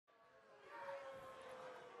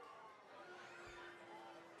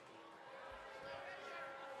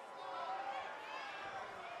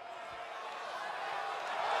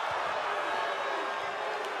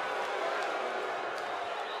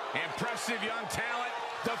Impressive young talent,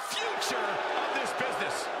 the future of this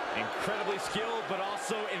business. Incredibly skilled, but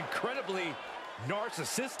also incredibly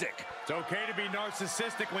narcissistic. It's okay to be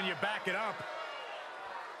narcissistic when you back it up.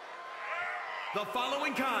 The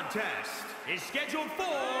following contest is scheduled for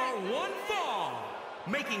one fall.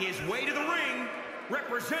 Making his way to the ring,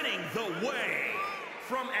 representing The Way,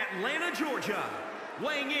 from Atlanta, Georgia,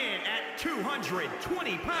 weighing in at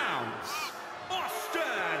 220 pounds, Austin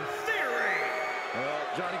Theory. Well,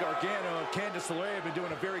 Johnny Gargano and Candice LeRae have been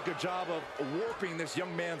doing a very good job of warping this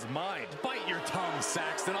young man's mind. Bite your tongue,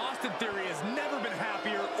 Saxton. Austin Theory has never been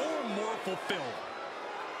happier or more fulfilled.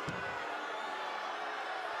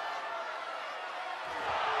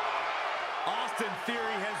 Austin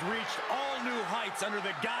Theory has reached all new heights under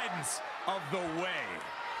the guidance of The Way.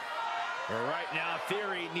 Right now,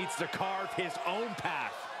 Theory needs to carve his own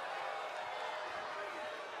path.